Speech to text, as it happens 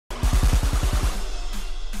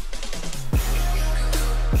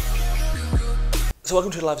So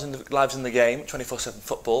welcome to Lives in the Game, 24/7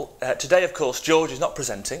 football. Today, of course, George is not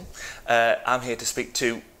presenting. I'm here to speak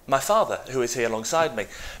to my father, who is here alongside me.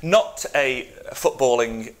 Not a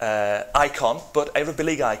footballing icon, but a rugby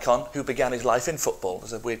league icon who began his life in football.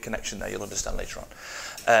 There's a weird connection there, you'll understand later on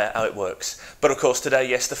how it works. But of course today,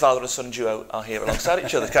 yes, the father and son duo are here alongside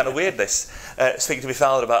each other. It's kind of weird this, speaking to my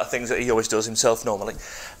father about things that he always does himself normally.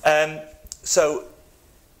 So,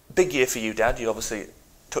 big year for you, Dad. You obviously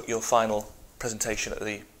took your final presentation at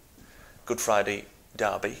the Good Friday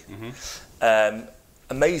derby.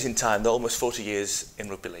 Amazing time, though, almost 40 years in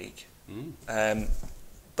rugby league.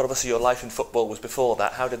 But obviously your life in football was before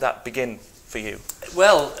that. How did that begin for you?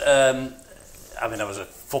 Well, I mean, I was a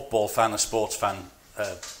football fan, a sports fan,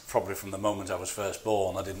 probably from the moment I was first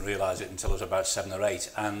born. I didn't realise it until I was about 7 or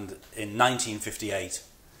 8. And in 1958,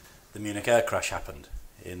 the Munich air crash happened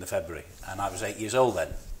in the February, and I was 8 years old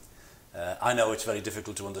then. I know it's very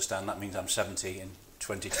difficult to understand. That means I'm 70 in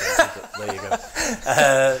 2020, but there you go.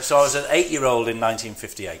 So I was an 8-year-old in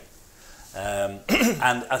 1958.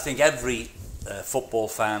 And I think every football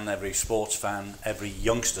fan, every sports fan, every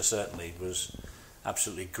youngster certainly was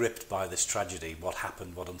absolutely gripped by this tragedy, what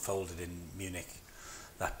happened, what unfolded in Munich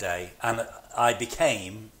that day. And I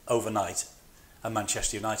became, overnight, a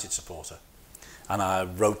Manchester United supporter. And I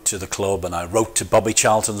wrote to the club, and I wrote to Bobby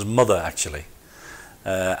Charlton's mother, actually.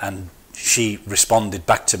 And she responded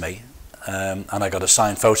back to me, and I got a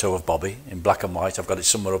signed photo of Bobby in black and white. I've got it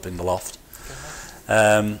somewhere up in the loft.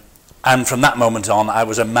 And from that moment on, I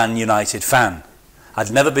was a Man United fan.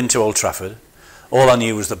 I'd never been to Old Trafford. All I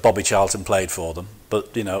knew was that Bobby Charlton played for them.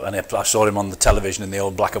 But, you know, and I saw him on the television in the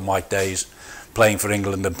old black and white days, playing for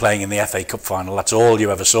England and playing in the FA Cup final. That's all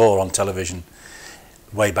you ever saw on television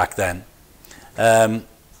way back then.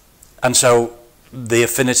 And so the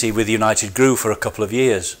affinity with United grew for a couple of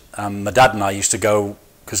years. My dad and I used to go,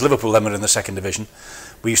 because Liverpool then were in the second division,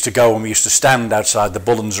 we used to go and we used to stand outside the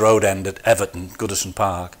Bullens Road end at Everton, Goodison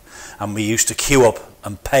Park, and we used to queue up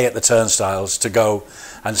and pay at the turnstiles to go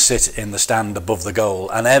and sit in the stand above the goal.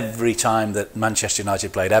 And every time that Manchester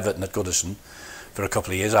United played Everton at Goodison for a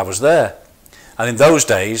couple of years, I was there. And in those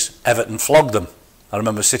days, Everton flogged them. I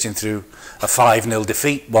remember sitting through a 5-0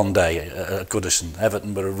 defeat one day at Goodison.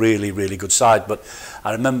 Everton were a really, really good side, but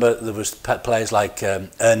I remember there was players like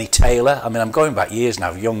Ernie Taylor. I mean, I'm going back years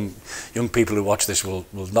now. Young people who watch this will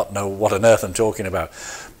not know what on earth I'm talking about.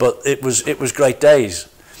 But it was great days.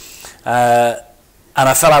 And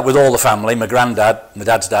I fell out with all the family. My granddad, my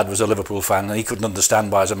dad's dad, was a Liverpool fan, and he couldn't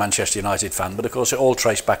understand why I was a Manchester United fan. But of course, it all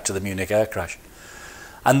traced back to the Munich air crash.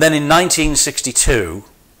 And then in 1962,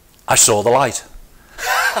 I saw the light.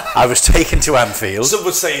 I was taken to Anfield. Some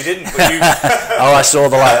would say you didn't, but you... Oh, I saw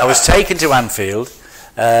the light. I was taken to Anfield,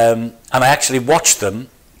 and I actually watched them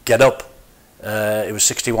get up. It was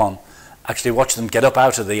 61. Actually watched them get up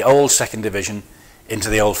out of the old second division into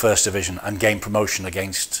the old first division and gain promotion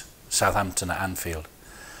against Southampton at Anfield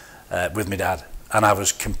with my dad. And I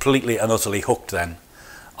was completely and utterly hooked then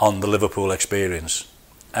on the Liverpool experience.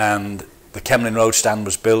 And the Kemlyn Road stand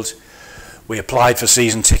was built. We applied for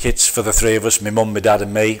season tickets for the three of us, my mum, my dad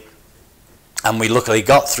and me, and we luckily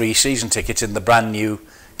got 3 season tickets in the brand new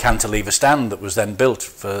cantilever stand that was then built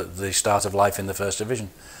for the start of life in the first division.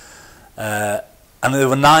 And there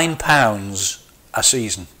were £9 a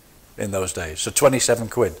season in those days, so 27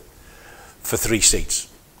 quid for 3 seats.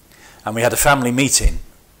 And we had a family meeting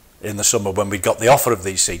in the summer when we got the offer of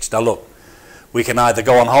these seats. Now look, we can either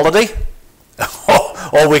go on holiday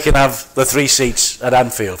or we can have the 3 seats at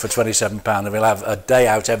Anfield for £27, and we'll have a day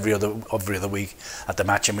out every other week at the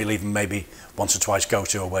match, and we'll even maybe once or twice go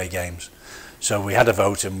to away games. So we had a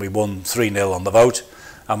vote, and we won 3-0 on the vote,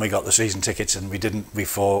 and we got the season tickets, and we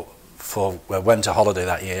went to holiday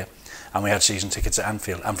that year, and we had season tickets at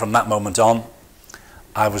Anfield. And from that moment on,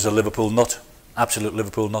 I was a Liverpool nut, absolute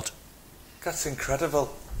Liverpool nut. That's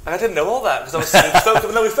incredible. I didn't know all that, because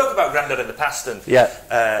obviously we spoke about Grandad in the past, and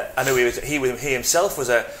I knew he himself was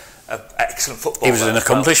an excellent footballer. He was an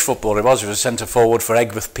accomplished footballer. He was centre forward for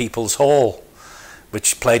Egworth People's Hall,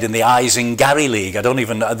 which played in the Ising-Gary League. I don't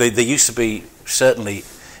even know. They used to be certainly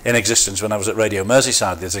in existence when I was at Radio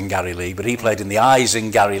Merseyside, the Ising-Gary League, but he played in the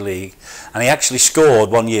Ising-Gary League, and he actually scored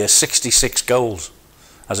one year 66 goals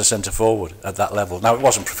as a centre forward at that level. Now, it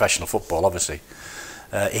wasn't professional football, obviously.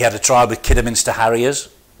 He had a trial with Kidderminster Harriers.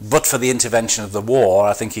 But for the intervention of the war,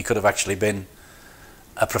 I think he could have actually been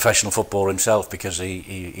a professional footballer himself, because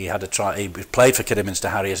he had a trial. He played for Kidderminster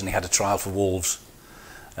Harriers, and he had a trial for Wolves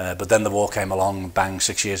But then the war came along, bang,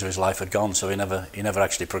 6 years of his life had gone, so he never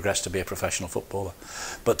actually progressed to be a professional footballer.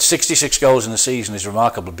 But 66 goals in a season is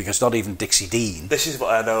remarkable, because not even Dixie Dean... This is what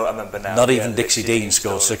I remember now. Not even Dixie Dean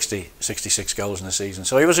scored 66 goals in a season.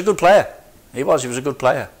 So he was a good player. He was a good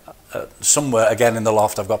player. Somewhere, again, in the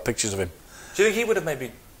loft, I've got pictures of him. Do you think he would have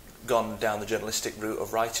maybe gone down the journalistic route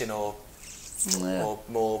of writing, or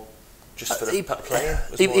more just for the playing?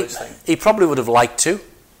 He probably would have liked to.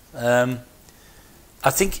 I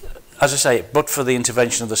think, as I say, but for the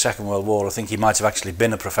intervention of the Second World War, I think he might have actually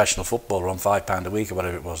been a professional footballer on £5 a week or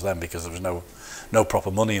whatever it was then, because there was no proper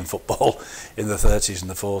money in football in the 30s and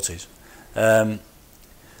the 40s.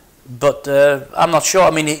 But I'm not sure. I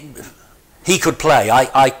mean, he could play.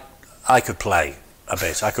 I could play a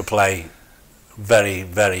bit. I could play very,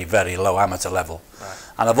 very, very low amateur level. Right.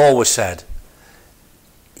 And I've always said,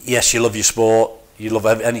 yes, you love your sport. You love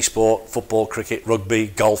any sport, football, cricket, rugby,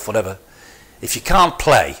 golf, whatever. If you can't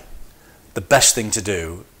play, the best thing to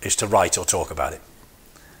do is to write or talk about it.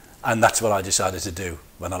 And that's what I decided to do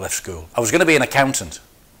when I left school. I was going to be an accountant,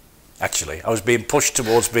 actually. I was being pushed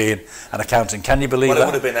towards being an accountant. Can you believe that? Well, it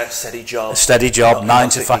would have been a steady job. A steady job, 9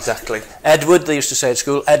 to 5. Exactly. Edward, they used to say at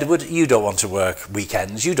school, Edward, you don't want to work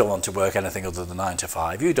weekends. You don't want to work anything other than 9 to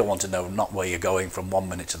 5. You don't want to know not where you're going from 1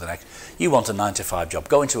 minute to the next. You want a 9 to 5 job.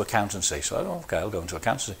 Go into accountancy. So I thought, okay, I'll go into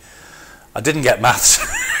accountancy. I didn't get maths.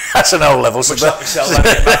 That's an O level. Which not myself, I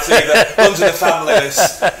didn't get maths either. Runs in the family,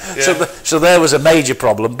 this. Yeah. So there was a major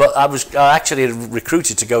problem, but I actually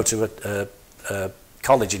recruited to go to a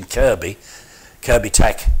college in Kirby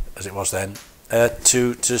Tech, as it was then,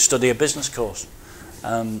 to study a business course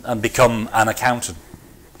and become an accountant.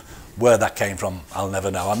 Where that came from, I'll never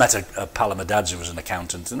know. I met a pal of my dad's who was an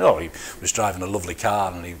accountant, and he was driving a lovely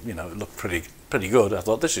car, and he looked pretty good. I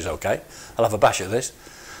thought, this is okay. I'll have a bash at this.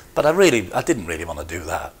 But I didn't really want to do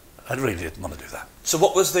that. I really didn't want to do that. So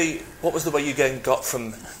what was the way you got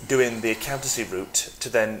from doing the accountancy route to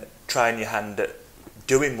then trying your hand at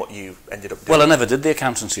doing what you ended up doing? Well, I never did the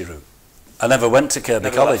accountancy route. I never went to Kirby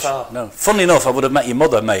College. No. Funnily enough, I would have met your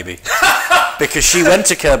mother, maybe. Because she went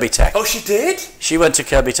to Kirby Tech. Oh, she did? She went to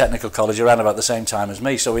Kirby Technical College around about the same time as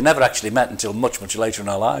me, so we never actually met until much, much later in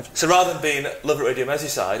our lives. So rather than being love at Radio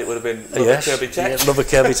Merseyside, it would have been love at Kirby Tech? Yeah, love at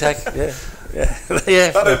Kirby Tech, yeah. That would have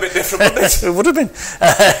been a bit different, wouldn't it? It would have been.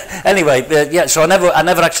 Anyway, so I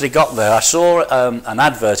never actually got there. I saw an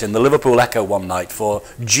advert in the Liverpool Echo one night for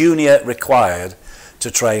junior required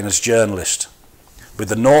to train as journalist with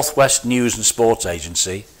the North West News and Sports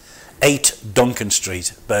Agency, 8 Duncan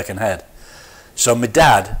Street, Birkenhead. So my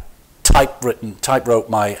dad typewrote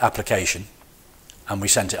my application, and we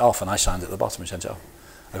sent it off, and I signed it at the bottom and sent it off.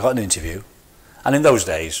 I got an interview, and in those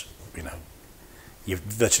days, you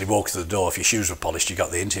virtually walked through the door. If your shoes were polished, you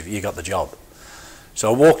got the interview, you got the job.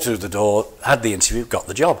 So I walked through the door, had the interview, got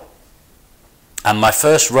the job. And my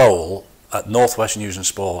first role at North West News and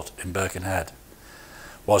Sport in Birkenhead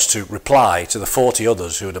was to reply to the 40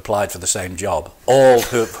 others who had applied for the same job, all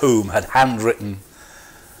of whom had handwritten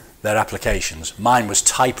their applications. Mine was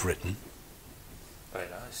typewritten. Very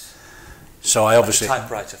nice. So I obviously... And a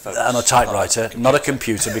typewriter, folks. And a typewriter, not a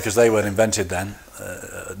computer, because they weren't invented then.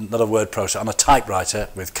 Not a word processor, on a typewriter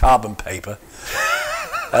with carbon paper.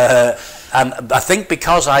 And I think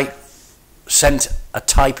because I sent a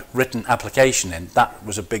typewritten application in, that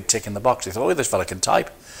was a big tick in the box. They thought, oh, this fella can type.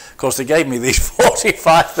 Of course, they gave me these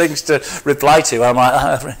 45 things to reply to. I'm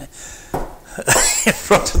like, in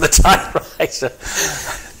front of the typewriter,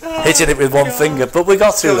 hitting it with one finger. But we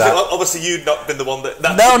got through that. Obviously, you'd not been the one that.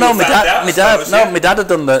 No, my dad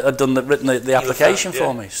had written the application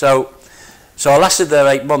for me. So I lasted there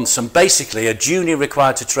 8 months, and basically, a junior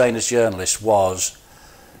required to train as journalist was,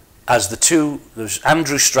 as there was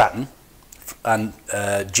Andrew Stratton and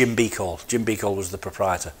Jim Beacall. Jim Beacall was the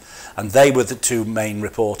proprietor, and they were the 2 main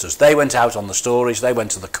reporters. They went out on the stories, they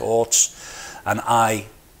went to the courts, and I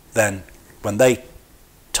then, when they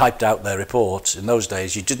typed out their reports, in those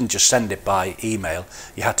days you didn't just send it by email,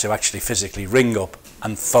 you had to actually physically ring up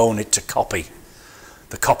and phone it to copy.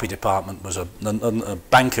 The copy department was a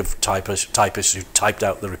bank of typists who typed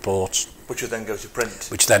out the reports. Which would then go to print.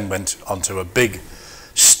 Which then went onto a big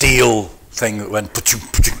steel thing that went,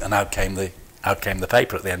 and out came the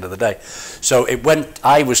paper at the end of the day. So it went.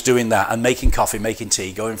 I was doing that and making coffee, making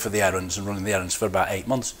tea, going for the errands and running the errands for about 8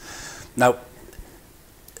 months. Now,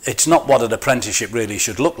 it's not what an apprenticeship really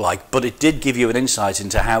should look like, but it did give you an insight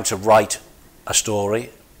into how to write a story,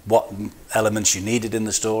 what elements you needed in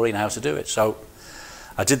the story, and how to do it. So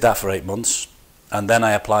I did that for 8 months, and then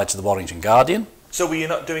I applied to the Warrington Guardian. So were you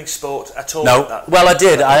not doing sport at all? No. Well, I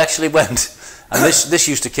did. I actually went, and this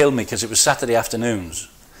used to kill me because it was Saturday afternoons,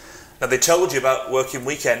 Now, they told you about working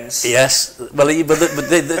weekends. Yes. Well,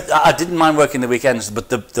 I didn't mind working the weekends, but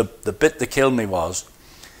the bit that killed me was,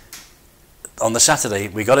 on the Saturday,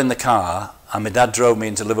 we got in the car and my dad drove me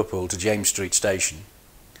into Liverpool to James Street Station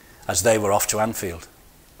as they were off to Anfield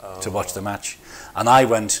to watch the match. And I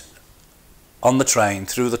went on the train,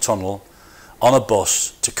 through the tunnel, on a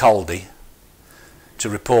bus to Caldy to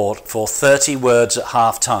report for 30 words at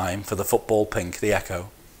half-time for the Football Pink, the Echo,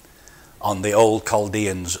 on the old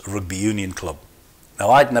Chaldeans Rugby Union Club.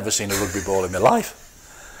 Now, I'd never seen a rugby ball in my life.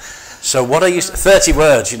 So what I used, 30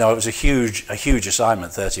 words, you know, it was a huge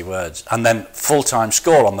assignment, 30 words. And then full-time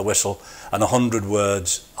score on the whistle and 100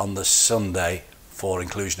 words on the Sunday for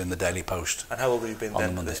inclusion in the Daily Post. And how old were you been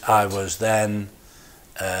then? The I was then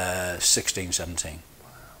 16, 17. Wow.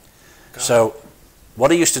 So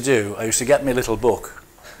what I used to do, I used to get my little book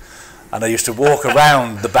and I used to walk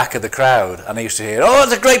around the back of the crowd and I used to hear, oh,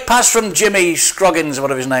 it's a great pass from Jimmy Scroggins, or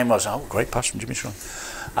whatever his name was. Oh, great pass from Jimmy Scroggins.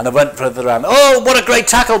 And I went further around. Oh, what a great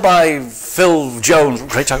tackle by Phil Jones.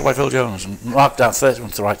 Great tackle by Phil Jones. And marked down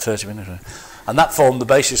 30 minutes. And that formed the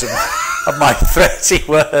basis of my 30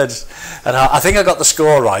 words. And I think I got the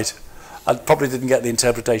score right. I probably didn't get the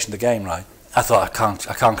interpretation of the game right. I thought,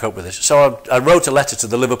 I can't cope with this. So I wrote a letter to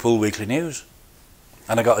the Liverpool Weekly News.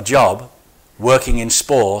 And I got a job working in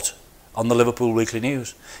sport on the Liverpool Weekly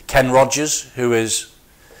News. Ken Rogers, who was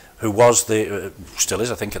still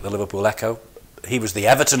is, I think, at the Liverpool Echo, he was the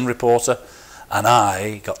Everton reporter, and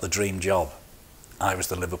I got the dream job. I was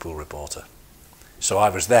the Liverpool reporter. So I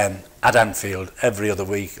was then at Anfield every other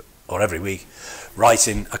week, or every week,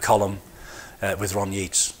 writing a column with Ron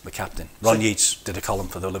Yeats, the captain. Ron Yeats did a column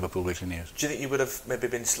for the Liverpool Weekly News. Do you think you would have maybe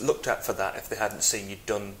been looked at for that if they hadn't seen you'd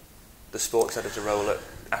done the sports editor role at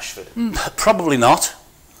Ashford? Probably not.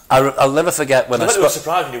 I'll never forget when I was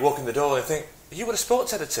surprised when you walk in the door and think, you were a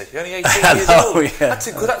sports editor, you're only 18 years old. Yeah.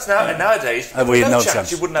 That's nowadays, we had no chance.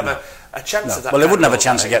 You wouldn't have a chance of that. Well, they wouldn't have a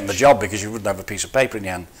chance of getting the job because you wouldn't have a piece of paper in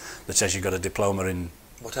your hand that says you've got a diploma in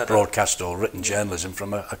broadcast or written journalism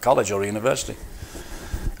from a college or a university.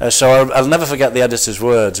 So I'll never forget the editor's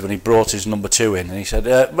words when he brought his number 2 in and he said,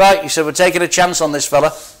 right, he said, we're taking a chance on this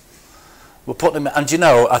fella. We're putting him, and you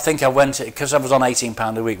know, I think I went, because I was on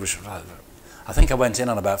 £18 a week, which I think I went in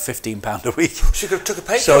on about £15 a week. So you took a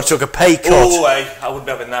pay cut? So I took a pay cut. Oh, I wouldn't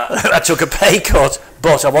have been that. I took a pay cut,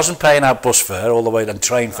 but I wasn't paying out bus fare all the way, and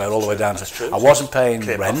train fare all the way down to. I wasn't paying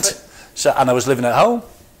rent, and I was living at home.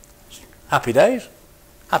 Happy days,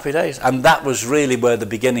 and that was really where the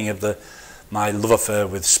beginning of my love affair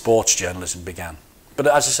with sports journalism began. But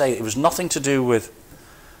as I say, it was nothing to do with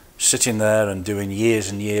sitting there and doing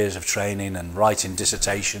years and years of training and writing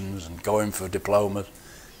dissertations and going for diplomas.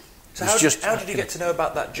 So how did you get to know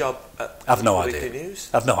about that job at the Weekly News?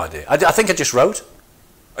 I've no idea. I think I just wrote.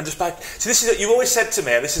 And just so this is, you've always said to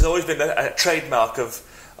me, and this has always been a trademark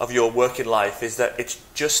of your working life, is that it's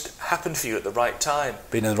just happened for you at the right time.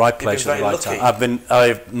 Been in the right place at the right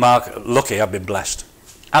time. Mark, lucky. I've been blessed,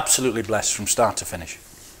 absolutely blessed from start to finish.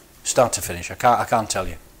 Start to finish. I can't tell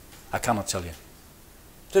you. I cannot tell you.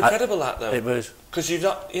 It's incredible that though. It was because you've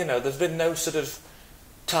not, there's been no sort of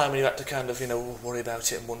time when you had to kind of, worry about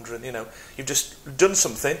it and wondering, you've just done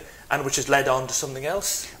something and which has led on to something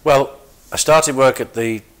else. Well, I started work at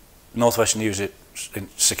the North West News in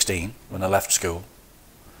 16 when I left school.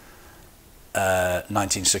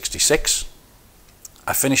 1966.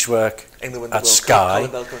 I finished work at Sky.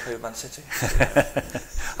 Man City.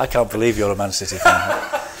 I can't believe you're a Man City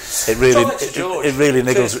fan. It really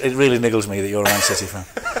niggles me that you're a Man City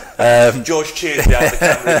fan. George cheers behind the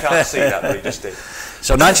camera. You can't see that, but he just did.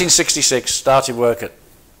 So 1966, started work at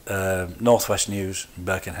North West News in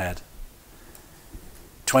Birkenhead.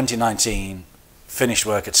 2019, finished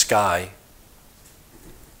work at Sky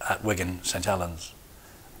at Wigan, St Helens.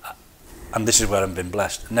 And this is where I've been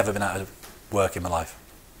blessed. Never been out of work in my life.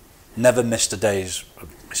 Never missed a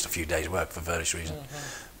few days work for various reasons.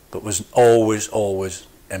 But was always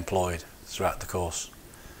employed throughout the course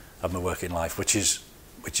of my working life, which is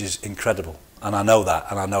incredible. And I know that,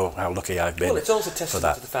 and I know how lucky I've been. Well, it's also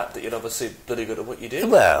testament to the fact that you're obviously bloody good at what you do.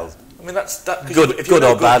 Well, I mean, that's that. Good, if good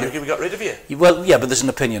or bad. We got rid of you. Well, yeah, but there's an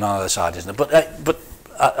opinion on the other side, isn't there? But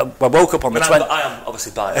I woke up on the 20th. I am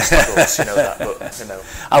obviously biased, of course, you know that. But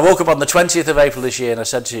I woke up on the 20th of April this year, and I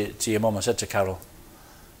said to your mum, I said to Carol,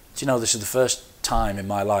 "Do you know this is the first time in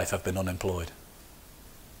my life I've been unemployed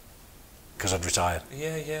because I'd retired."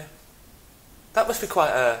 Yeah. That must be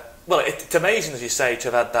quite a. Well, it's amazing, as you say,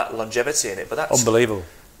 to have had that longevity in it, but that's unbelievable.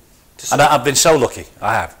 And I've been so lucky.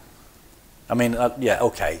 I have. I mean, yeah,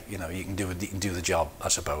 okay, you can do the job, I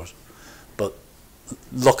suppose, but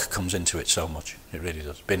luck comes into it so much. It really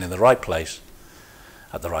does. Being in the right place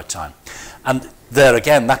at the right time. And there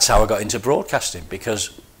again, that's how I got into broadcasting,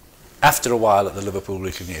 because after a while at the Liverpool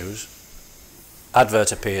Weekly News,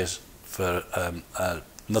 advert appears for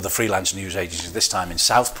another freelance news agency, this time in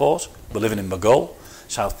Southport. We're living in Maghull.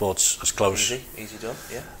 Southport's as close easy done,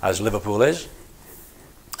 yeah, as Liverpool is.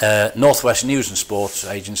 Northwest News and Sports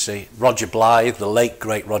Agency. Roger Blythe, the late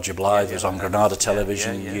great Roger Blythe, was on Granada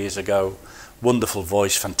Television years ago. Wonderful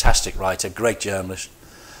voice, fantastic writer, great journalist.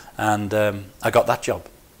 And I got that job.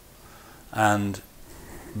 And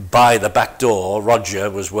by the back door, Roger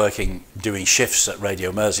was doing shifts at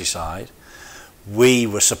Radio Merseyside. We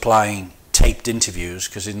were supplying taped interviews,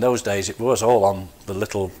 because in those days it was all on the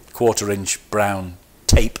little 1/4-inch brown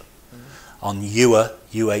tape on UHER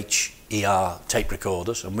tape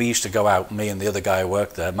recorders, and we used to go out, me and the other guy who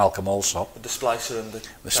worked there, Malcolm Allsop, with the splicer and the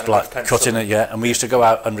cutting it, and we used to go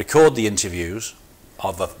out and record the interviews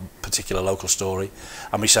of a particular local story,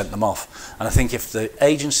 and we sent them off. And I think if the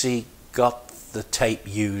agency got the tape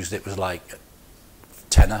used, it was like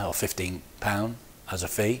 £10 or £15 as a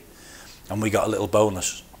fee, and we got a little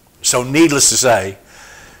bonus. So needless to say,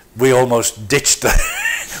 we almost ditched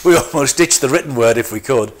the written word if we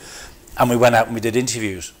could, and we went out and we did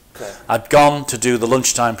interviews. Okay. I'd gone to do the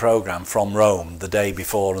lunchtime programme from Rome the day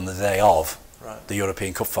before and the day of the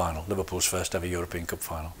European Cup final, Liverpool's first ever European Cup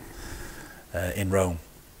final in Rome.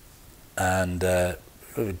 And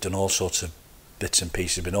we'd done all sorts of bits and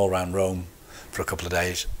pieces, been all around Rome for a couple of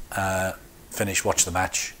days, finished, watched the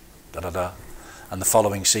match, and the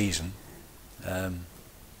following season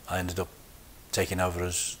I ended up taking over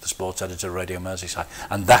as the sports editor of Radio Merseyside,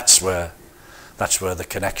 and that's where the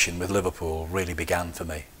connection with Liverpool really began for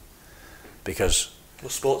me. Because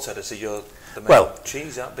sports editor, you're the main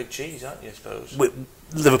big cheese, aren't you, I suppose?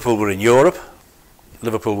 Liverpool were in Europe.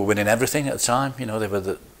 Liverpool were winning everything at the time. You know, they were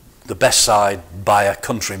the best side by a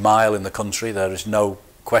country mile in the country. There is no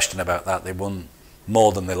question about that. They won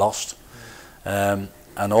more than they lost, and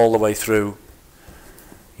all the way through.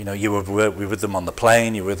 You know, you were with them on the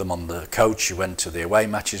plane, you were with them on the coach, you went to the away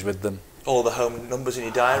matches with them. All the home numbers in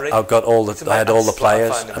your diary? I had all the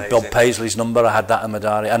players. And Bob Paisley's number, I had that in my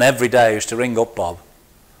diary. And every day I used to ring up Bob,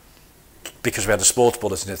 because we had a sports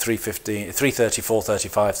bulletin at 3:30, 4:30,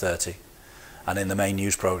 5:30, and in the main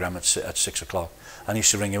news programme at 6 o'clock. And I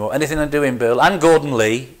used to ring him up. Anything I'm doing, Bill? And Gordon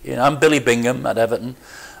Lee, you know, and Billy Bingham at Everton,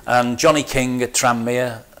 and Johnny King at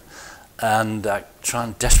Tranmere, and I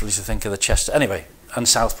trying desperately to think of the Chester. Anyway, and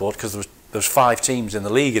Southport, because there was 5 teams in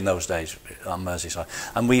the league in those days on Merseyside,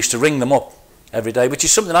 and we used to ring them up every day, which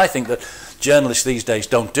is something I think that journalists these days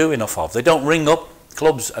don't do enough of. They don't ring up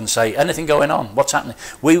clubs and say, anything going on, what's happening?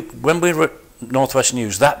 When we were at Northwest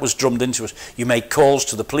News, that was drummed into us. You made calls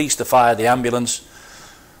to the police, the fire, the ambulance,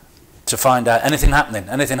 to find out anything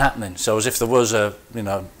happening. So as if there was a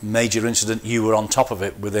major incident, you were on top of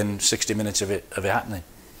it within 60 minutes of it happening.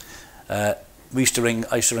 I used to ring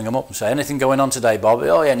them up and say, anything going on today, Bob?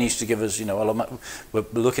 Oh yeah, and he used to give us, well, we're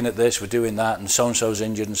looking at this, we're doing that, and so-and-so's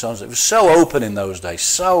injured, and so-and-so. It was so open in those days,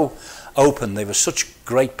 so open. They were such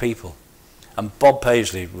great people. And Bob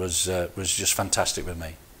Paisley was just fantastic with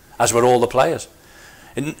me, as were all the players.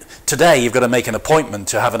 Today, you've got to make an appointment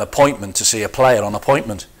to have an appointment to see a player on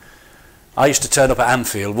appointment. I used to turn up at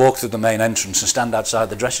Anfield, walk through the main entrance, and stand outside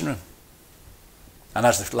the dressing room. And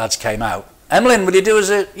as the lads came out, Emlyn, will you do us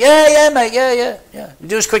a... Yeah, mate, yeah. You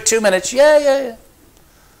do us quick 2 minutes? Yeah.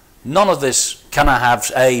 None of this, can I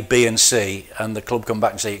have A, B and C, and the club come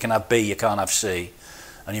back and say, you can have B, you can't have C,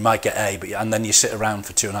 and you might get A, and then you sit around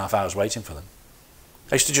for 2.5 hours waiting for them.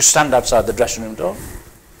 I used to just stand outside the dressing room door.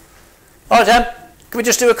 All right, Em, can we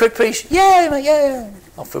just do a quick piece? Yeah, mate, yeah.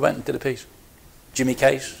 Off we went and did a piece. Jimmy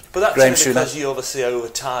Case, but that's Graham because you obviously over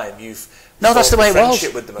time you've... No, that's the way it was.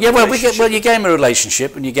 With them, yeah, you gain a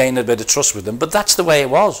relationship and you gain a bit of trust with them, but that's the way it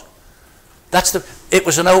was. It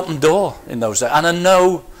was an open door in those days, and I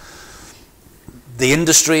know the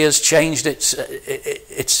industry has changed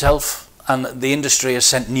itself, and the industry has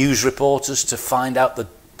sent news reporters to find out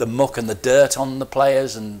the muck and the dirt on the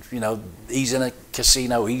players, and he's in a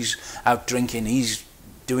casino, he's out drinking, he's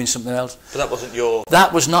doing something else. But that wasn't your...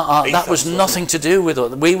 That was not. That was nothing to do with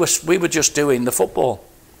it. We were just doing the football.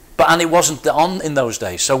 And it wasn't on in those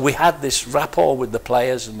days. So we had this rapport with the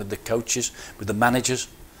players and with the coaches, with the managers.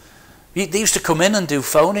 They used to come in and do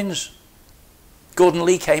phone-ins. Gordon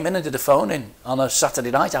Lee came in and did a phone-in on a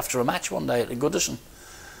Saturday night after a match one day at Goodison.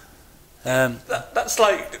 That's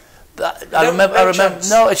like... I remember.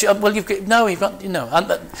 No, you've got.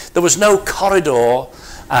 And there was no corridor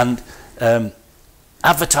and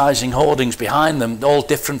advertising hoardings behind them, all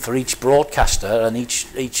different for each broadcaster, and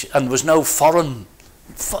and there was no foreign.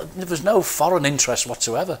 There was no foreign interest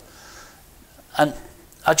whatsoever, and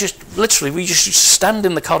we just stand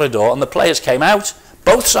in the corridor, and the players came out,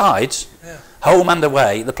 both sides, home and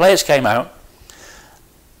away. The players came out,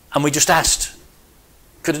 and we just asked,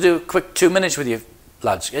 could I do a quick 2 minutes with you,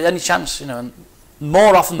 lads? Any chance, you know? And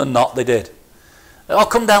more often than not, they did. Oh,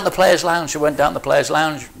 come down the players' lounge. We went down the players'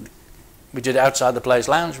 lounge. We did it outside the players'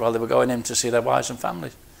 lounge while they were going in to see their wives and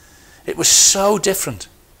families. It was so different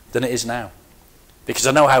than it is now. Because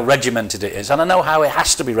I know how regimented it is, and I know how it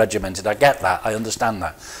has to be regimented. I get that, I understand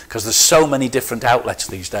that. Because there's so many different outlets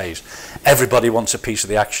these days. Everybody wants a piece of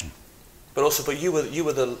the action. But you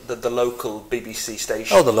were the local BBC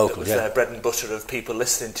station. Oh, the local, that was their bread and butter of people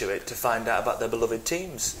listening to it to find out about their beloved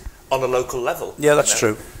teams on a local level. Yeah, that's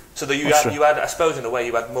true. So that you had, I suppose, in a way,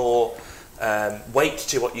 you had more weight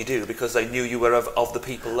to what you do because they knew you were of the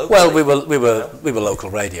people locally. Well, we were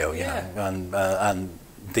local radio, you know, and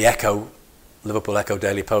the Echo, Liverpool Echo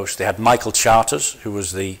Daily Post. They had Michael Charters, who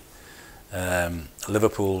was the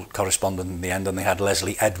Liverpool correspondent in the end, and they had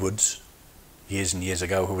Leslie Edwards, years and years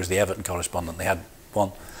ago, who was the Everton correspondent. They had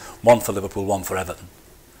one for Liverpool, one for Everton.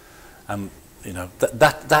 You know,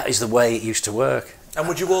 that is the way it used to work. And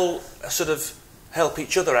would you all sort of help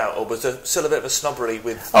each other out, or was there still a bit of a snobbery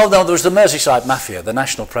with... Oh no, there was the Merseyside Mafia. The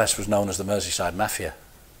national press was known as the Merseyside Mafia.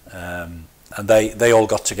 And they all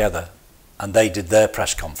got together and they did their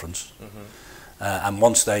press conference. And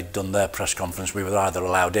once they'd done their press conference, we were either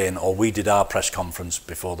allowed in, or we did our press conference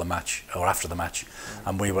before the match or after the match,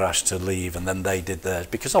 and we were asked to leave, and then they did theirs,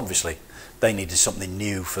 because obviously they needed something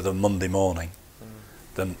new for the Monday morning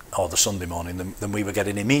or the Sunday morning than we were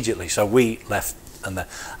getting immediately. So we left,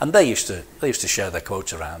 and they used to share their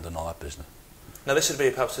quotes around and all that business. Now this would be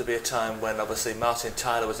perhaps a time when obviously Martin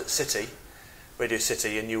Tyler was at City, Radio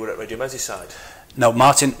City, and you were at Radio Merseyside. No,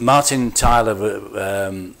 Martin Tyler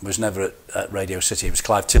was never at Radio City. It was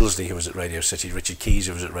Clive Tilsley who was at Radio City, Richard Keys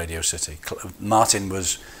who was at Radio City. Martin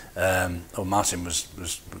was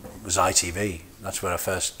ITV. That's where I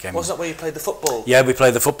first came. Wasn't that where you played the football? Yeah, we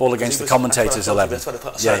played the football against the Commentators 11. That's when I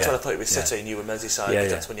thought it was City and you were Merseyside. Yeah,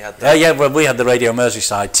 that's when you had that. Yeah, well, we had the Radio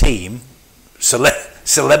Merseyside team,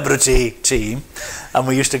 celebrity team, and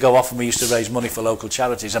we used to go off and we used to raise money for local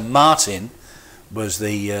charities. And Martin was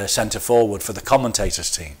the centre forward for the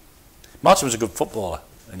Commentators team. Martin was a good footballer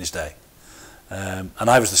in his day, and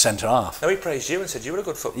I was the centre half. Now he praised you and said you were a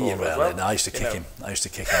good footballer as well. I used to kick him. I used to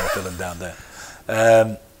kick him up and down there.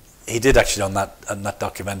 He did actually on that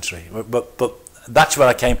documentary, but that's where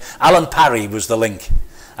I came. Alan Parry was the link.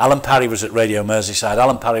 Alan Parry was at Radio Merseyside.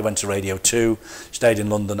 Alan Parry went to Radio 2, stayed in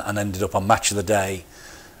London, and ended up on Match of the Day,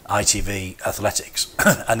 ITV Athletics,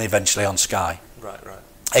 and eventually on Sky. Right.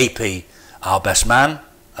 AP, our best man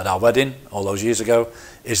at our wedding all those years ago,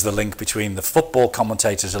 is the link between the Football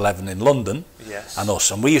Commentators 11 in London and us.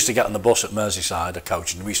 And we used to get on the bus at Merseyside, a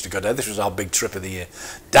coach, and we used to go there. This was our big trip of the year.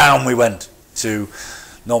 Down we went to,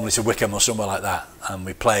 normally to Wickham or somewhere like that, and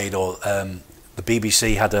we played. Or the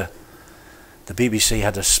BBC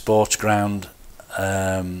had a sports ground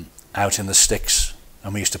out in the sticks,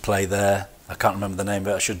 and we used to play there. I can't remember the name,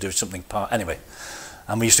 but I should do something anyway.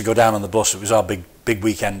 And we used to go down on the bus. It was our big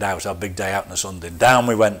weekend out, our big day out on a Sunday. Down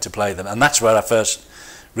we went to play them, and that's where I first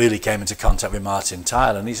really came into contact with Martin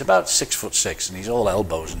Tyler. And he's about 6'6", and he's all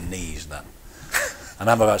elbows and knees and that. And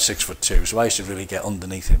I'm about 6'2", so I used to really get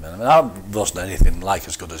underneath him. And I wasn't anything like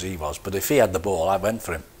as good as he was, but if he had the ball, I went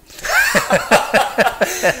for him.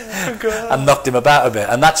 And knocked him about a bit.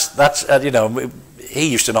 And that's you know, he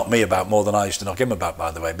used to knock me about more than I used to knock him about,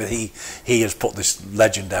 by the way. But he has put this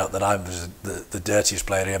legend out that I was the dirtiest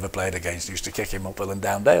player he ever played against. He used to kick him uphill and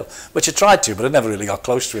down dale, which I tried to, but I never really got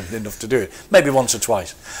close to him enough to do it. Maybe once or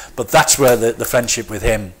twice. But that's where the friendship with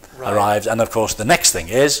him arrived. And of course, the next thing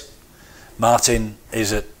is Martin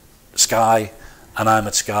is at Sky, and I'm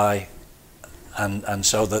at Sky, and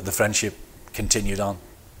so the friendship continued on.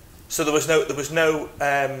 So there was no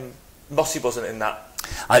Mossy wasn't in that.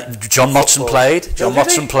 John Motson played. John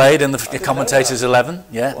Motson played in the Commentators 11.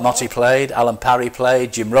 Yeah, wow. Motty played. Alan Parry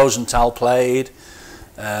played. Jim Rosenthal played.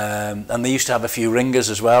 And they used to have a few ringers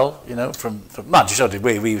as well. You know, from so did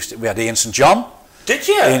we. We had Ian St John. Did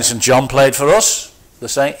you? Ian St John played for us. The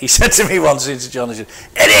same. He said to me once, Ian St John, he said,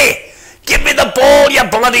 "Eddie, give me the ball, you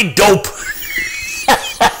bloody dope."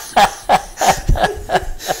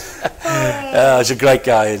 He's a great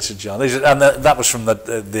guy, Ian St John, and that was from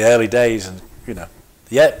the early days, and you know,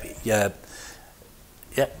 yeah.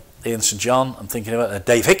 Ian St John. I'm thinking about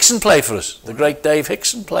Dave Hickson played for us. The great Dave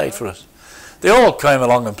Hickson played for us. They all came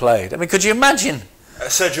along and played. I mean, could you imagine?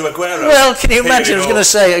 Sergio Aguero. Well, can you imagine? I was going to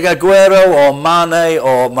say Aguero or Mane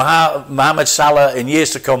or Mohamed Salah in years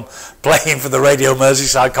to come playing for the Radio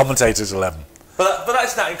Merseyside Commentators 11. But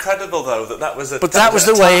that's not incredible though. That was a. But that was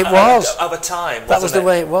the way it was. Of a time. That was the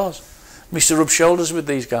way it was. We used to rub shoulders with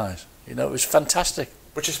these guys. You know, it was fantastic.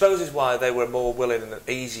 Which I suppose is why they were more willing and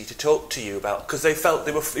easy to talk to you about, because they felt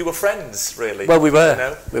you were friends, really. Well, we were. You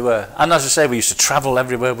know? We were. And as I say, we used to travel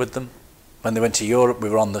everywhere with them. When they went to Europe, we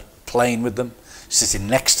were on the plane with them, sitting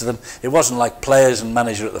next to them. It wasn't like players and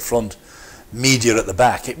manager at the front, media at the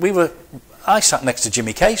back. I sat next to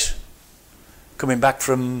Jimmy Case, coming back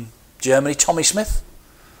from Germany, Tommy Smith.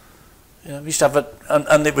 You know, we used to have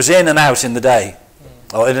and it was in and out in the day.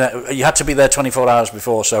 You had to be there 24 hours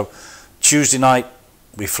before, so Tuesday night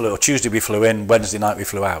we flew, or Tuesday we flew in, Wednesday night we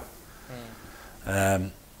flew out.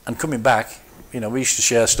 And coming back, you know, we used to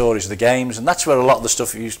share stories of the games, and that's where a lot of the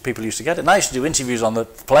stuff people used to get it. And I used to do interviews on the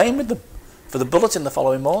plane with them for the bulletin the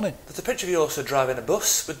following morning. There's a picture of you also driving a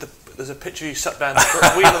bus with there's a picture of you sat behind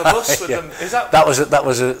the wheel of the bus with yeah. them. Is that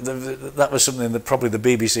that was something that probably the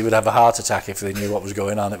BBC would have a heart attack if they knew what was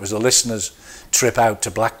going on. It was a listeners' trip out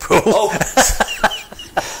to Blackpool. Oh.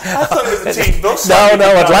 I thought it was a team bus. No,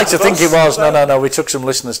 I'd like to think it was. No. We took some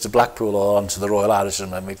listeners to Blackpool or onto the Royal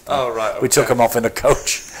Irishman, and we took them off in a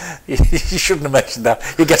coach. You shouldn't have mentioned that.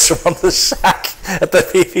 You get someone the sack at the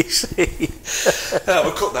BBC.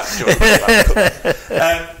 We'll cut that,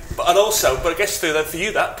 John. But I guess for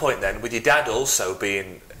you that point then, with your dad also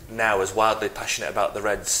being now as wildly passionate about the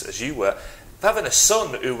Reds as you were, having a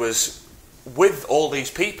son who was with all these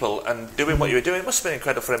people and doing what you were doing, it must have been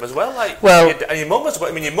incredible for him as well. And your mum was.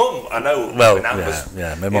 I mean, your mum, I know. Well,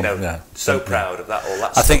 my mum, so proud of that. All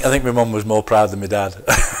that. I think my mum was more proud than my dad.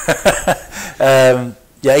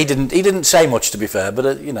 He didn't say much, to be fair,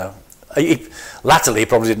 but you know, latterly he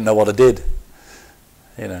probably didn't know what I did.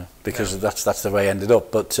 You know, because that's the way I ended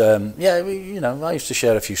up. But I used to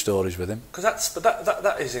share a few stories with him. Because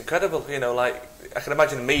that is incredible. You know, like I can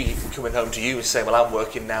imagine me coming home to you and saying, "Well, I'm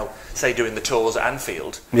working now, say doing the tours at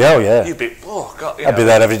Anfield." Yeah. You'd be, oh God, I'd be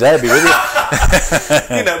there every day. I'd be with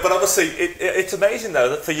you. You know, but obviously it's amazing though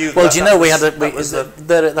that for you. Well, do you know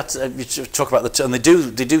you talk about and they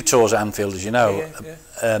do tours at Anfield, as you know.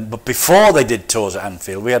 Yeah. But before they did tours at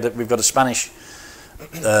Anfield, we've got a Spanish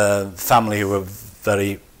family who were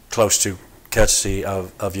very close to, courtesy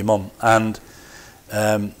of your mum, and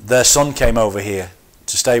their son came over here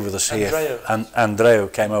to stay with us here. And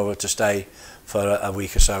Andreu came over to stay for a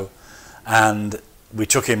week or so, and we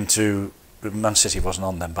took him to Man City. Wasn't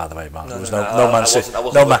on then, by the way, Mark. There was no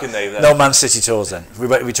Man City tours then.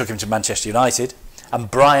 We took him to Manchester United,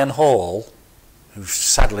 and Brian Hall, who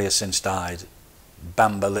sadly has since died,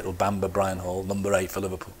 little Bamba Brian Hall, number 8 for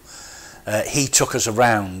Liverpool. He took us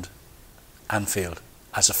around Anfield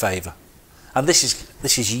as a favour, and this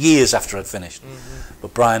is years after I'd finished.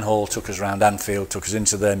 But Brian Hall took us around Anfield, took us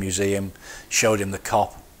into their museum, showed him the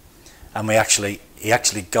Kop, and he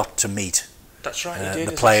actually got to meet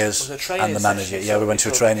the players and the manager. Yeah, we went to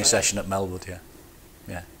a training session at Melwood.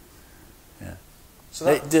 Yeah.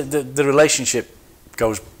 So the relationship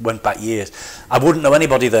went back years. I wouldn't know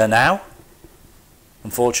anybody there now,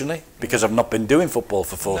 unfortunately, because I've not been doing football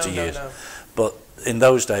for 40 years. But in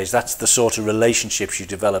those days, that's the sort of relationships you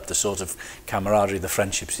develop, the sort of camaraderie, the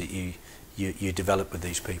friendships that you develop with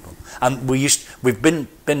these people. And we've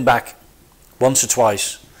been back once or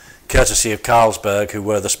twice, courtesy of Carlsberg, who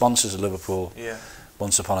were the sponsors of Liverpool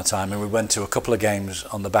once upon a time, and we went to a couple of games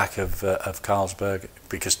on the back of Carlsberg,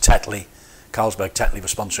 because Carlsberg Tetley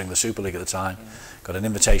was sponsoring the Super League at the time. Got an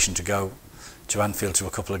invitation to go to Anfield to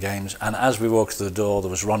a couple of games, and as we walked through the door,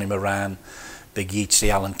 there was Ronnie Moran, Big Yeatsy,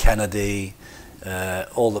 Alan Kennedy,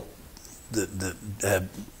 all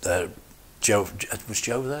Joe, was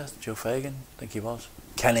Joe there? Joe Fagan, I think he was.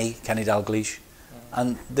 Kenny Dalglish,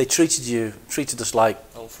 and they treated us like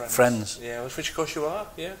old friends. Yeah, which of course you are.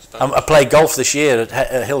 Yeah. I played golf this year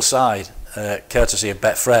at Hillside, courtesy of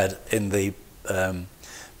Betfred, in the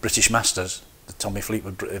British Masters, the Tommy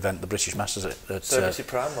Fleetwood event, the British Masters at Celebrity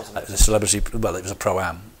Pro-Am, wasn't it? The Celebrity, well, it was a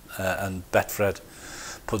Pro-Am, and Betfred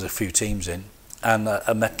put a few teams in, and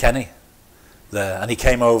I met Kenny there, and he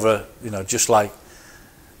came over, you know, just like,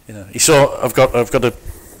 you know, he saw I've got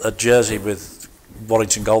a jersey with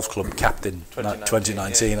Warrington Golf Club captain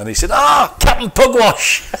 2019, and he said, Captain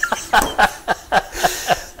Pugwash.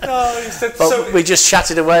 No, he said, but we just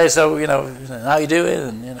chatted away, so, you know, how you doing?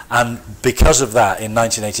 And, you know, and because of that, in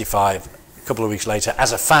 1985, a couple of weeks later,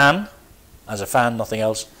 as a fan, nothing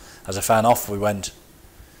else, as a fan, off we went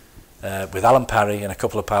with Alan Parry and a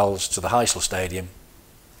couple of pals to the Heysel Stadium.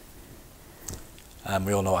 And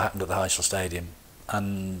we all know what happened at the Heysel Stadium.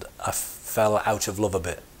 And I fell out of love a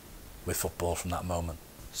bit with football from that moment.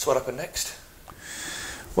 So what happened next?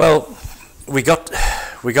 Well, we got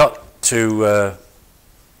to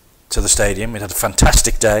to the stadium. We'd had a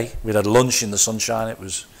fantastic day. We'd had lunch in the sunshine. It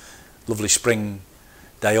was a lovely spring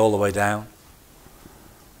day all the way down.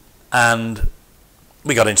 And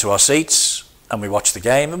we got into our seats and we watched the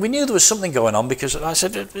game, and we knew there was something going on, because I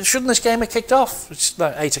said, shouldn't this game have kicked off? It's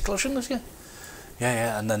like 8 o'clock, shouldn't this game?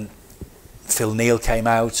 Yeah. And then Phil Neal came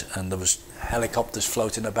out, and there was helicopters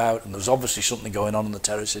floating about, and there was obviously something going on in the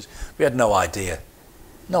terraces. We had no idea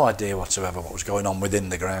whatsoever what was going on within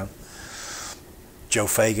the ground. Joe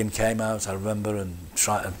Fagan came out, I remember, and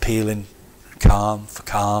tried appealing, calm,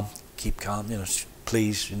 keep calm,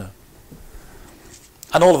 please,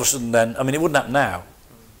 And all of a sudden then, I mean, it wouldn't happen now,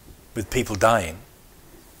 with people dying.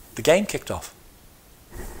 The game kicked off.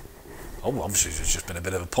 Oh, obviously it's just been a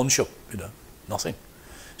bit of a punch-up, nothing.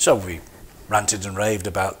 So we ranted and raved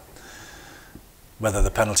about whether the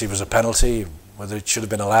penalty was a penalty, whether it should have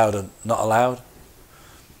been allowed or not allowed.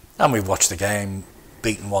 And we watched the game,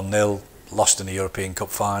 beaten 1-0, lost in the European Cup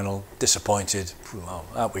final, disappointed. Well,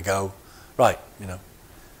 out we go. Right,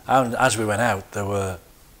 And as we went out, there were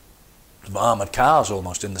armoured cars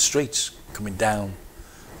almost in the streets coming down.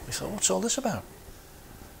 We thought, what's all this about?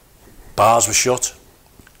 Bars were shut,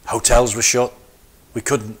 hotels were shut. We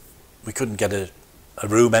couldn't get a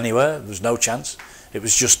room anywhere. There was no chance. It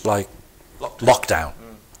was just like lockdown.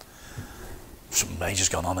 Something major's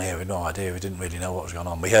gone on here. We had no idea. We didn't really know what was going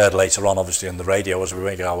on. We heard later on, obviously, on the radio as we were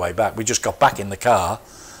making our way back. We just got back in the car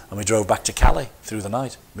and we drove back to Calais through the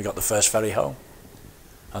night. We got the first ferry home,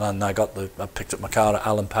 and then I picked up my car at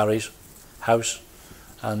Alan Parry's house,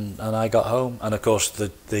 and I got home. And of course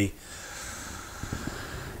the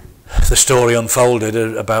story unfolded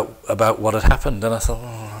about what had happened, and I thought,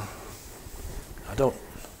 I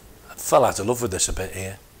fell out of love with this a bit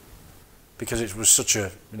here, because it was such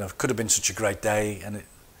a, could have been such a great day, and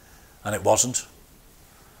it wasn't.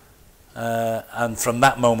 And from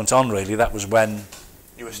that moment on, really, that was when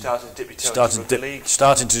you were starting to dip your toe into the rugby league.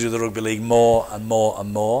 Starting to do the rugby league more and more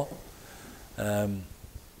and more.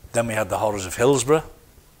 Then we had the horrors of Hillsborough,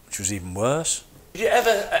 which was even worse. Did you ever,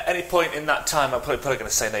 at any point in that time, I'm probably going to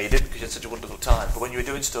say no, you didn't, because you had such a wonderful time, but when you were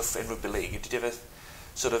doing stuff in rugby league, did you ever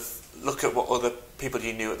sort of look at what other people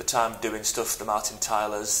you knew at the time doing stuff, the Martin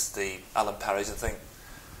Tylers, the Alan Parrys, and think,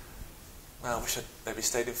 well, I wish I'd maybe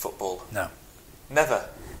stayed in football? No. Never?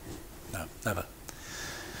 No, never.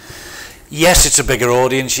 Yes, it's a bigger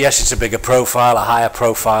audience, yes, it's a bigger profile, a higher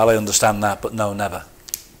profile, I understand that, but no, never.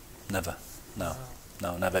 Never. No,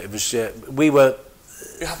 never. It was, we were...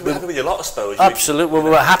 You're happy with your lot, I suppose? Absolutely, we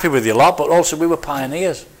were happy with your lot, but also we were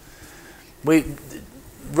pioneers.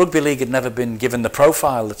 Rugby league had never been given the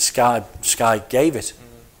profile that Sky gave it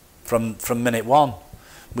from minute one.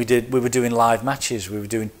 We were doing live matches. We were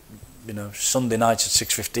doing, Sunday nights at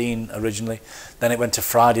 6:15 originally. Then it went to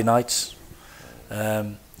Friday nights,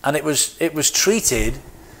 and it was treated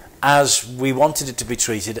as we wanted it to be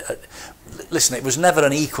treated. Listen, it was never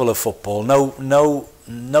an equal of football.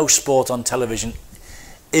 No sport on television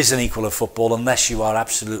is an equal of football unless you are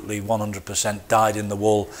absolutely 100% dyed in the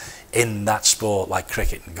wool in that sport, like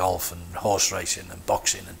cricket and golf and horse racing and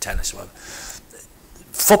boxing and tennis. Whatever.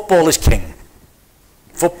 Football is king.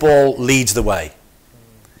 Football leads the way.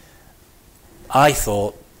 I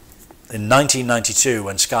thought in 1992,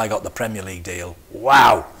 when Sky got the Premier League deal,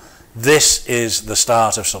 wow, this is the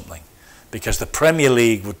start of something, because the Premier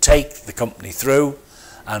League would take the company through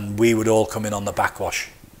and we would all come in on the backwash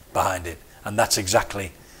behind it. And that's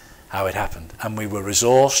exactly how it happened. And we were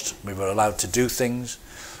resourced, we were allowed to do things.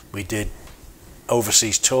 We did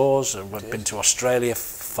overseas tours. We've been to Australia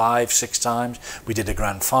 5-6 times. We did a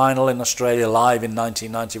grand final in Australia live in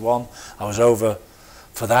 1991. I was over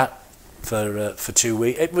for that for 2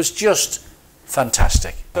 weeks. It was just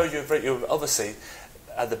fantastic. So you were obviously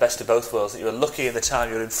at the best of both worlds, that you were lucky in the time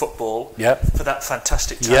you were in football for that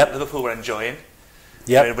fantastic time that Liverpool were enjoying.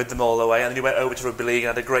 You were with them all the way, and then you went over to rugby league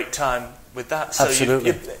and had a great time with that. So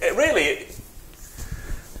absolutely.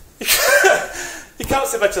 You can't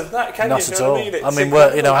say better than that, can Not you? at all. I mean,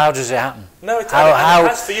 how does it happen? No, it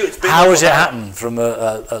has for you. It's been how has it happened from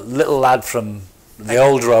a little lad from the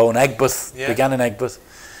old row in Aigburth, began in Aigburth,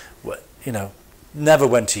 never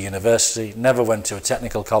went to university, never went to a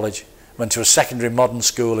technical college, went to a secondary modern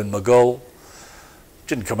school in Maghull,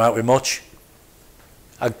 didn't come out with much.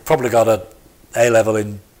 I probably got a A-level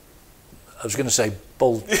in, I was going to say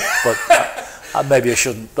bull, but maybe I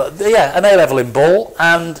shouldn't. But yeah, an A-level in bull,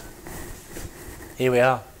 and here we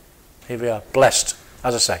are, blessed,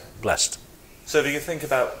 as I say, blessed. So if you can think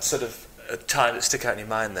about sort of a time that stick out in your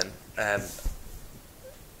mind then,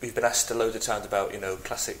 You've been asked a load of times about, you know,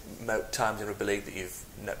 classic times in rugby league that you've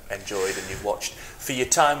enjoyed and you've watched. For your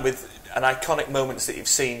time with an iconic moments that you've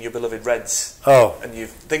seen your beloved Reds. And you've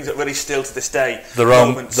things that really still to this day. The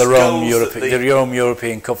Rome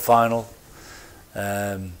European Cup final.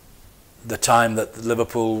 The time that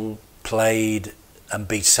Liverpool played and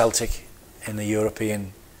beat Celtic in the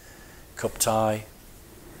European Cup tie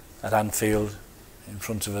at Anfield in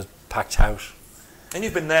front of a packed house. And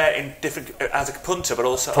you've been there in different as a punter, but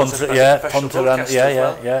also punter, as a professional broadcaster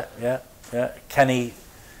as well. Yeah. Kenny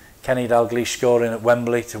Dalglish scoring at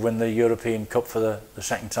Wembley to win the European Cup for the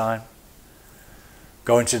second time.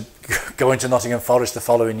 Going to Nottingham Forest the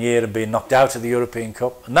following year and being knocked out of the European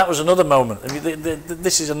Cup, and that was another moment. I mean,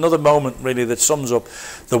 this is another moment really that sums up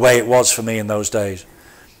the way it was for me in those days.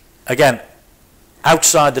 Again,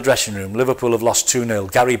 outside the dressing room, Liverpool have lost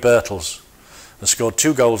 2-0. Gary Birtles has scored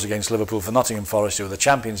 2 goals against Liverpool for Nottingham Forest, who were the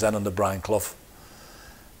champions then under Brian Clough,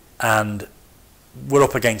 and we're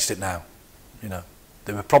up against it now. You know,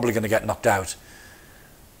 they were probably going to get knocked out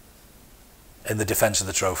in the defence of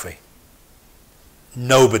the trophy.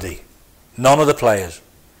 Nobody, none of the players.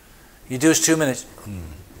 You do us 2 minutes.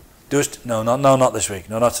 Do us no, not this week.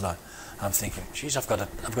 No, not tonight. I'm thinking, geez, I've got a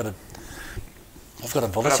bulletin. I've got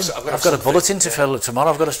a bulletin to fill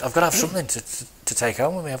tomorrow. I've got to have something to take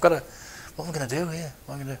home with me. What am I going to do here?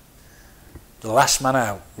 What am I going to do? The last man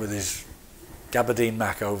out with his gabardine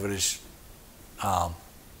mac over his arm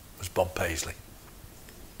was Bob Paisley.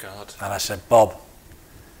 God. And I said, Bob,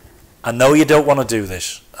 I know you don't want to do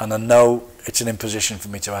this, and I know it's an imposition for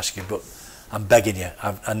me to ask you, but I'm begging you,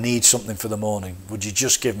 I need something for the morning. Would you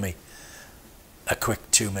just give me a quick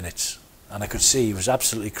 2 minutes? And I could see he was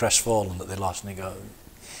absolutely crestfallen that they lost, and he go,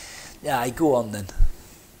 yeah, go on then.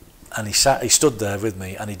 And he stood there with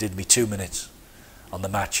me, and he did me 2 minutes on the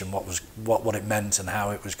match and what it meant and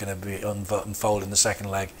how it was going to be unfold in the second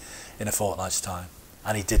leg in a fortnight's time.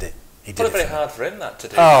 And he did it. He did it. Very hard for him that to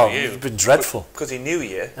do. Oh, it's been dreadful. Because he knew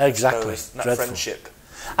you. Exactly. That dreadful. Friendship.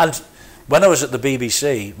 And when I was at the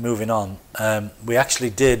BBC, moving on, we actually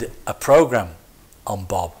did a programme on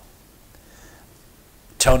Bob.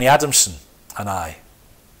 Tony Adamson and I.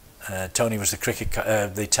 Tony was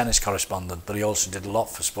the tennis correspondent, but he also did a lot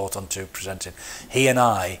for Sport on 2 presenting. He and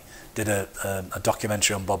I did a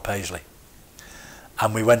documentary on Bob Paisley,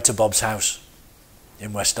 and we went to Bob's house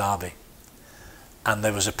in West Derby, and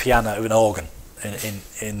there was a piano, an organ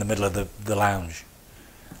in the middle of the lounge,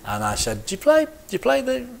 and I said, "Do you play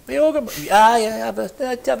the organ?" Yeah, have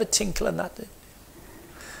a tinkle and that.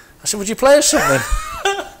 I said, "Would you play us something?"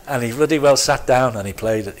 And he bloody well sat down and he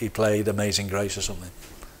played Amazing Grace or something.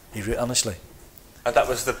 Honestly. And that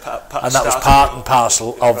was part and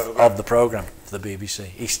parcel of the programme for the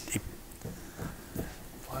BBC.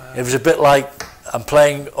 Wow. It was a bit like I'm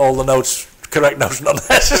playing all the notes, correct notes, not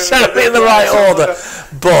necessarily in the right order,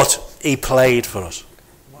 but he played for us.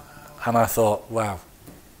 Wow. And I thought, wow.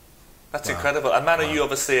 That's incredible. And Manu, you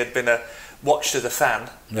obviously had been watched as a fan,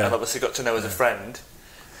 and obviously got to know as a friend.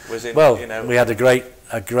 We had a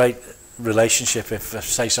great relationship, if I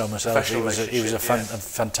say so myself. He was a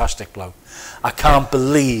fantastic bloke. I can't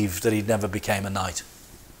believe that he never became a knight.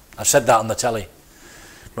 I've said that on the telly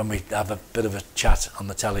when we have a bit of a chat on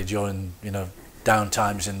the telly during down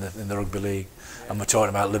times in the rugby league, and we're talking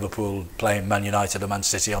about Liverpool playing Man United or Man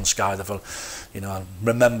City on Sky. I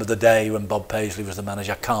remember the day when Bob Paisley was the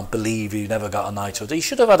manager. I can't believe he never got a knighthood. He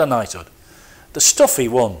should have had a knighthood. The stuff he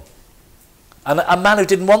won, and a man who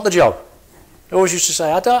didn't want the job. He always used to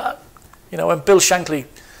say, when Bill Shankly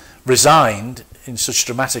resigned in such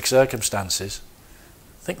dramatic circumstances,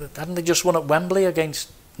 I think that hadn't they just won at Wembley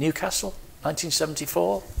against Newcastle,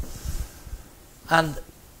 1974? And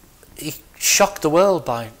he shocked the world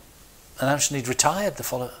by announcing he'd retired the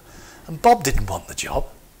following. And Bob didn't want the job.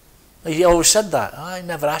 He always said that. I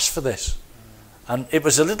never asked for this. And it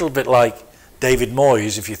was a little bit like David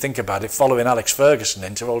Moyes, if you think about it, following Alex Ferguson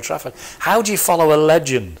into Old Trafford. How do you follow a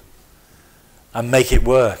legend and make it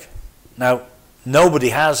work? Now, nobody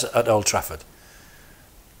has at Old Trafford.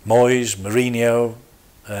 Moyes, Mourinho,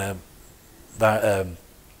 Gunnar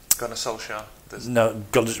Solskjaer.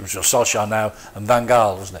 Solskjaer now, and Van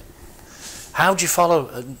Gaal, wasn't it? How do you follow?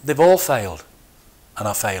 They've all failed and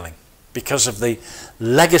are failing because of the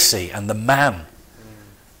legacy and the man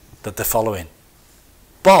that they're following.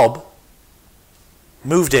 Bob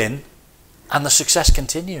moved in and the success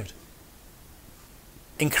continued.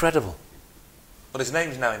 Incredible. Well, his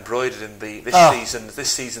name's now embroidered in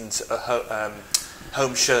this season's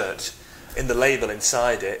home shirt. In the label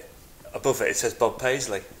inside it, above it says Bob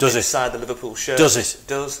Paisley. Does it? Inside the Liverpool shirt. Does it? It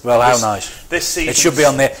does. Well, how nice. This season. It should be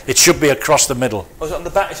on there. It should be across the middle. Oh, is it on the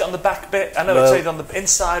back? Is it on the back bit? I know Well, it's either on the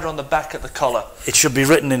inside or on the back at the collar. It should be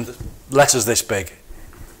written in letters this big,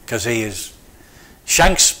 because he is.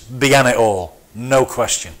 Shanks began it all, no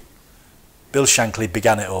question. Bill Shankly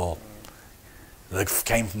began it all. They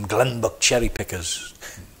came from Glenbuck cherry pickers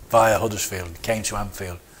via Huddersfield, came to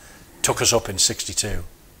Anfield, took us up in '62.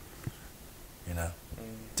 You know,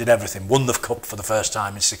 did everything. Won the cup for the first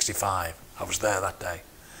time in '65. I was there that day.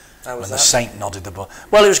 How was when that? the Saint nodded the ball.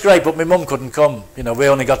 Well, it was great, but my mum couldn't come. You know, we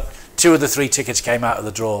only got 2 of the 3 tickets came out of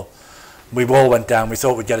the draw. We all went down. We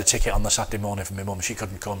thought we'd get a ticket on the Saturday morning for my mum. She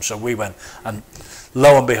couldn't come, so we went. And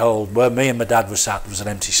lo and behold, where me and my dad were sat, there was an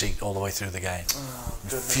empty seat all the way through the game. Oh,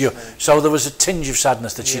 so there was a tinge of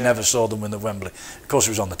sadness that she never saw them win the Wembley. Of course,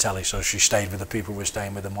 it was on the telly, so she stayed with the people we were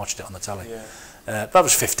staying with and watched it on the telly. But I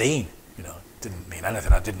was 15. You know, didn't mean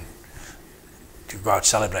anything. I didn't go out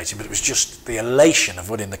celebrating, but it was just the elation of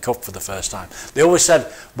winning the cup for the first time. They always said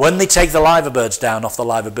when they take the Liver Birds down off the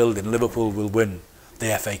Liver building, Liverpool will win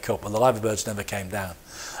the FA Cup. Well, the Liver Birds never came down.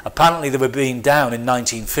 Apparently they were being down in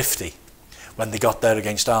 1950 when they got there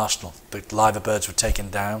against Arsenal. The Liver Birds were taken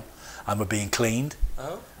down and were being cleaned.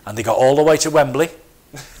 And they got all the way to Wembley,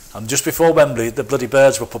 and just before Wembley the bloody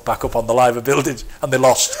Birds were put back up on the Liver building and they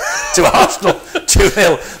lost to Arsenal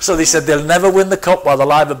 2-0. So they said they'll never win the cup while the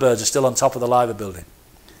Liver Birds are still on top of the Liver building.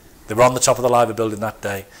 They were on the top of the Liver building that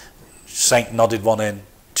day. Saint nodded one in,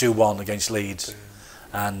 2-1 against Leeds,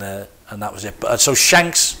 and that was it. But so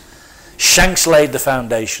Shanks laid the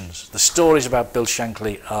foundations. The stories about Bill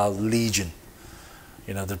Shankly are legion.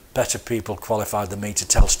 You know, the better people qualified than me to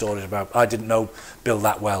tell stories about. I didn't know Bill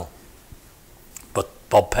that well, but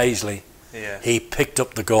Bob Paisley, he picked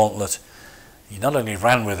up the gauntlet. He not only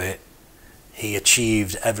ran with it, he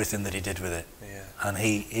achieved everything that he did with it. And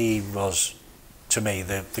he was, to me,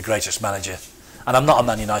 the greatest manager. And I'm not a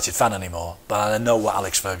Man United fan anymore, but I know what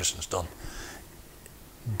Alex Ferguson's done.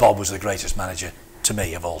 Bob was the greatest manager, to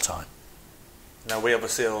me, of all time. Now, we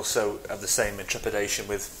obviously also have the same intrepidation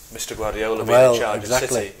with Mr. Guardiola being in charge of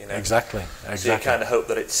City. You know? Exactly. So you kind of hope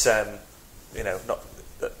that it's, you know, not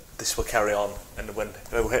that this will carry on, and when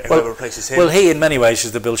whoever replaces him. Well, he in many ways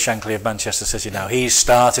is the Bill Shankly of Manchester City now. He's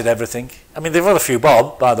started everything. I mean, they've got a few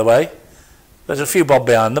Bob, by the way. There's a few Bob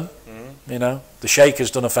behind them. You know, the Sheikh has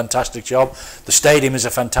done a fantastic job. The stadium is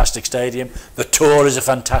a fantastic stadium. The tour is a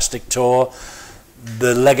fantastic tour.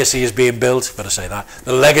 The legacy is being built. Better say that.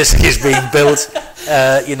 The legacy is being built,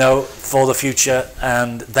 you know, for the future,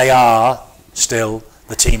 and they are still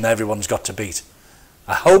the team that everyone's got to beat.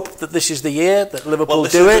 I hope that this is the year that Liverpool do it. Well,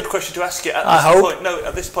 this is a good question to ask you at this point. No,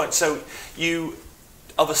 at this point. So you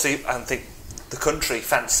obviously, I think the country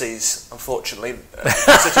fancies, unfortunately,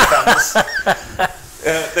 City fans.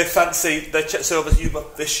 They fancy. So obviously, you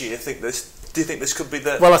this year think this. Do you think this could be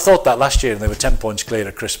the? Well, I thought that last year, and they were 10 points clear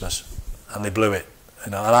at Christmas, and they blew it.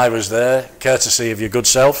 You know, and I was there, courtesy of your good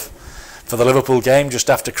self, for the Liverpool game just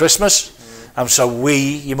after Christmas. And so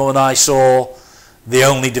your mum and I, saw the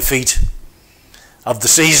only defeat of the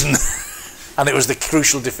season, and it was the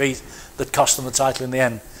crucial defeat that cost them the title in the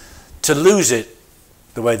end. To lose it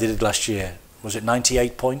the way they did last year, was it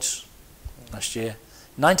 98 points last year?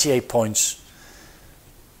 98 points,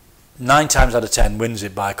 9 times out of 10 wins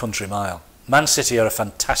it by a country mile. Man City are a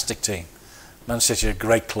fantastic team. Man City are a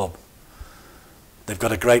great club. They've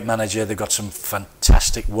got a great manager. They've got some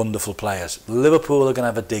fantastic, wonderful players. Liverpool are going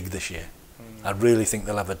to have a dig this year. I really think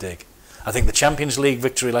they'll have a dig. I think the Champions League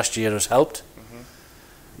victory last year has helped.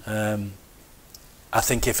 I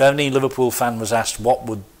think if any Liverpool fan was asked what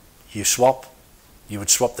would you swap, you would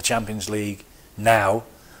swap the Champions League now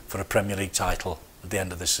for a Premier League title at the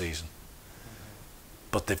end of this season.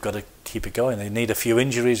 But they've got to keep it going. They need a few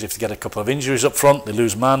injuries. If they get a couple of injuries up front, they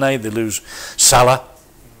lose Mane, they lose Salah.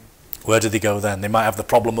 Where do they go then? They might have the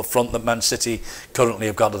problem up front that Man City currently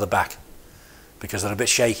have got at the back, because they're a bit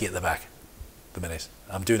shaky at the back at the minute.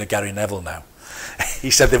 I'm doing a Gary Neville now. He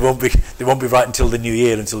said they won't be right until the new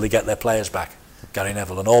year, until they get their players back. Gary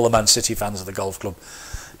Neville, and all the Man City fans of the golf club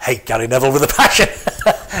hate Gary Neville with a passion.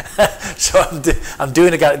 So I'm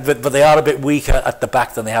doing a Gary, but they are a bit weaker at the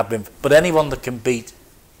back than they have been. But anyone that can beat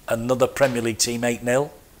another Premier League team 8-0,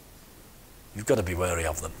 you've got to be wary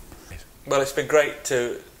of them. Well, it's been great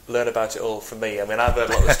to learn about it all from me. I mean, I've heard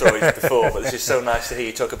a lot of stories before, but it's just so nice to hear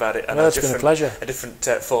you talk about it. And it's been a pleasure. A different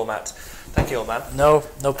format. Thank you, old man. No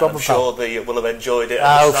problem. I'm sure they will have enjoyed it.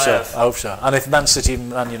 I hope so. And if Man City and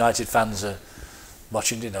Man United fans are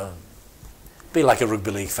watching, you know, be like a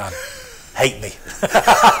rugby league fan. Hate me.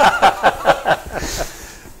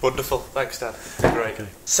 Wonderful. Thanks, Dad. Great. Okay.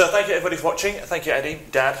 So thank you everybody for watching. Thank you, Eddie,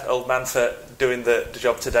 Dad, old man, for doing the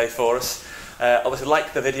job today for us. Obviously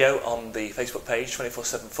like the video on the Facebook page,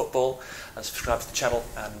 24/7 Football, and subscribe to the channel.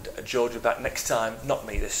 And George will be back next time, not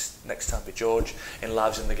me, this next time, but George, in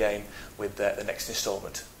Lives in the Game with the next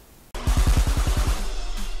instalment.